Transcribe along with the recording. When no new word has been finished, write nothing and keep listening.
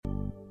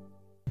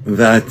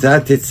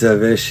V'ata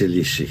Tetzaveh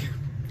Shlishi.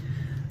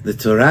 The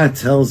Torah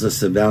tells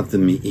us about the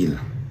Me'il.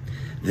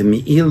 The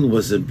Me'il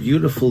was a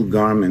beautiful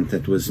garment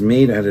that was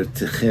made out of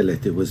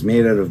techelet. It was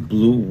made out of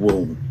blue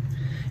wool.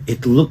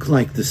 It looked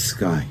like the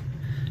sky.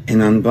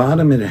 And on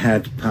bottom it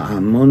had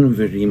pa'amon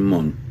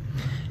v'rimon.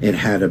 It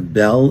had a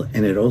bell,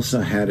 and it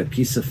also had a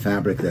piece of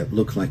fabric that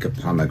looked like a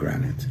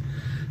pomegranate.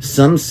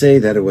 Some say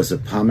that it was a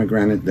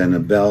pomegranate, then a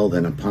bell,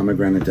 then a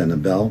pomegranate, then a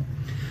bell.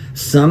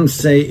 Some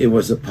say it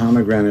was a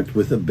pomegranate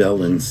with a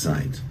bell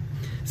inside.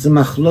 It's a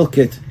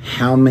machloket.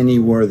 How many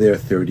were there?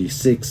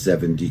 36,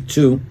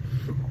 72.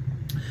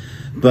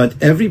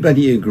 But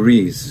everybody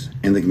agrees,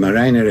 and the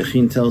Gemara in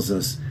Erechin tells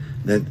us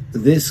that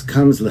this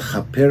comes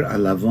lechaper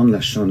alavon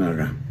lashon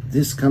hara.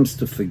 This comes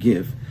to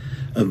forgive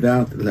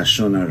about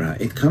lashon hara.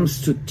 It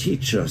comes to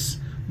teach us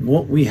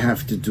what we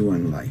have to do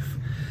in life.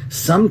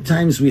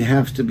 Sometimes we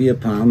have to be a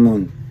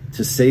pa'amon,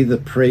 to say the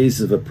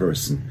praise of a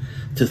person,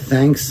 to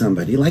thank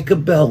somebody, like a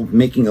bell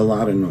making a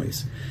lot of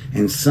noise.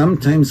 And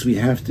sometimes we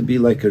have to be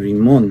like a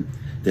rimon,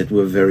 that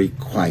we're very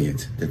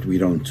quiet, that we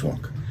don't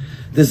talk.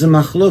 There's a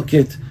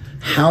machloket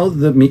how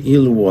the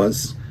me'il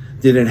was.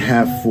 Did it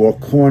have four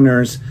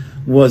corners?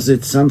 Was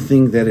it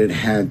something that it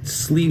had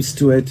sleeves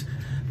to it?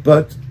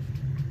 But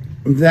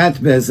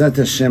that, Be'ezat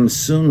Hashem,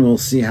 soon we'll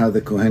see how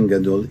the Kohen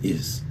Gadol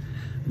is.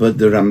 But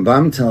the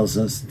Rambam tells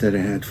us that it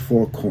had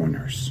four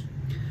corners.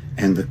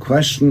 And the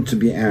question to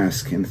be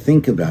asked, and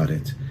think about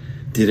it,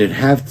 did it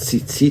have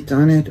tzitzit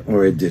on it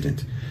or it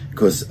didn't?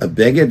 Because a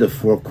beged of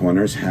four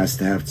corners has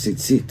to have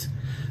tzitzit.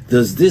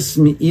 Does this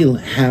me'il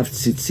have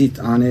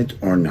tzitzit on it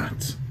or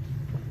not?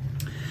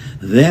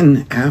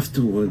 Then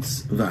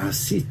afterwards,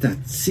 va'asita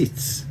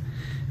tzitz.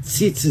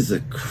 Tzitz is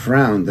a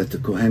crown that the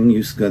Kohen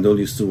Gadol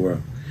used to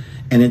wear.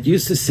 And it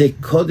used to say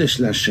Kodesh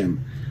Lashem.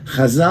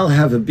 Chazal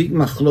have a big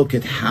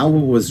machloket how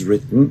it was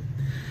written.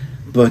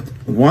 But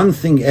one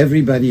thing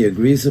everybody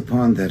agrees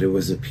upon, that it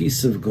was a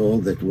piece of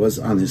gold that was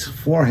on his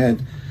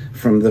forehead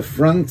from the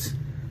front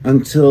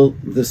until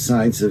the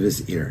sides of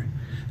his ear.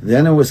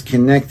 Then it was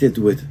connected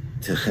with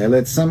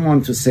techelet. Some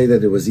want to say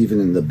that it was even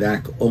in the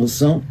back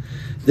also.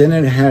 Then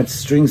it had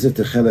strings of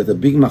techelet, a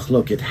big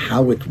machloket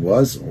how it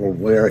was or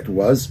where it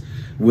was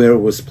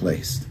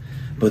placed.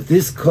 But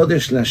this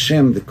Kodesh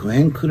Lashem, the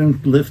Kohen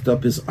couldn't lift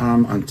up his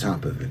arm on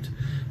top of it.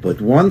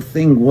 But one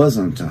thing was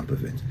on top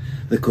of it.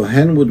 The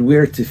Kohen would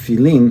wear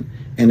tefillin,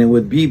 and it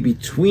would be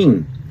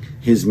between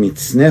his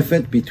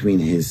mitznefet, between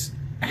his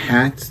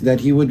hat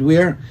that he would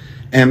wear,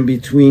 and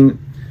between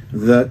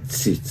the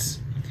tzitz.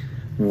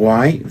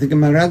 Why? The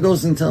Gemara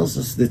goes and tells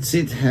us that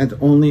tzitz had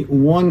only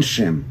one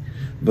shem,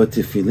 but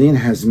tefillin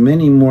has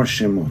many more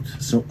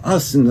shemot. So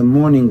us in the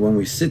morning, when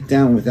we sit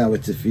down with our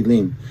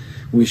tefillin,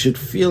 we should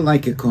feel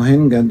like a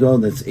Kohen Gadol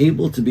that's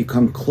able to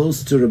become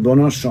close to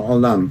Ribbono Shel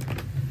Olam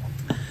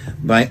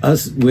by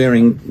us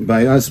wearing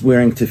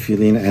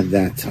tefillin at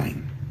that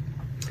time.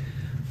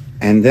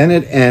 And then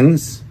it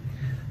ends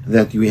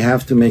that we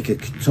have to make a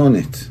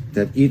ketonet,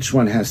 that each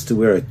one has to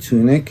wear a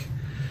tunic.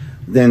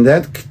 Then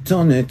that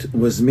ketonet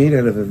was made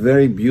out of a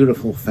very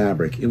beautiful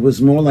fabric. It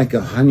was more like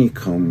a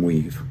honeycomb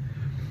weave,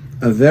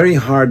 a very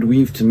hard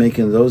weave to make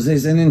in those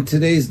days and in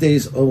today's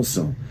days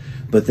also.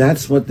 But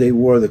that's what they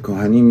wore, the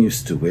Kohanim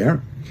used to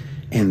wear.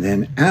 And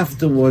then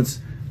afterwards,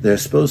 they're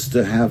supposed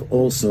to have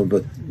also,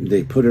 but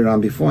they put it on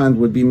beforehand,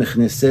 would be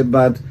mechnese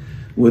bad,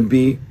 would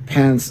be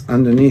pants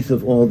underneath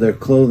of all their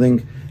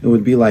clothing. It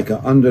would be like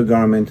an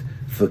undergarment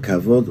for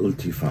kavod ul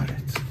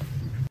tifaret.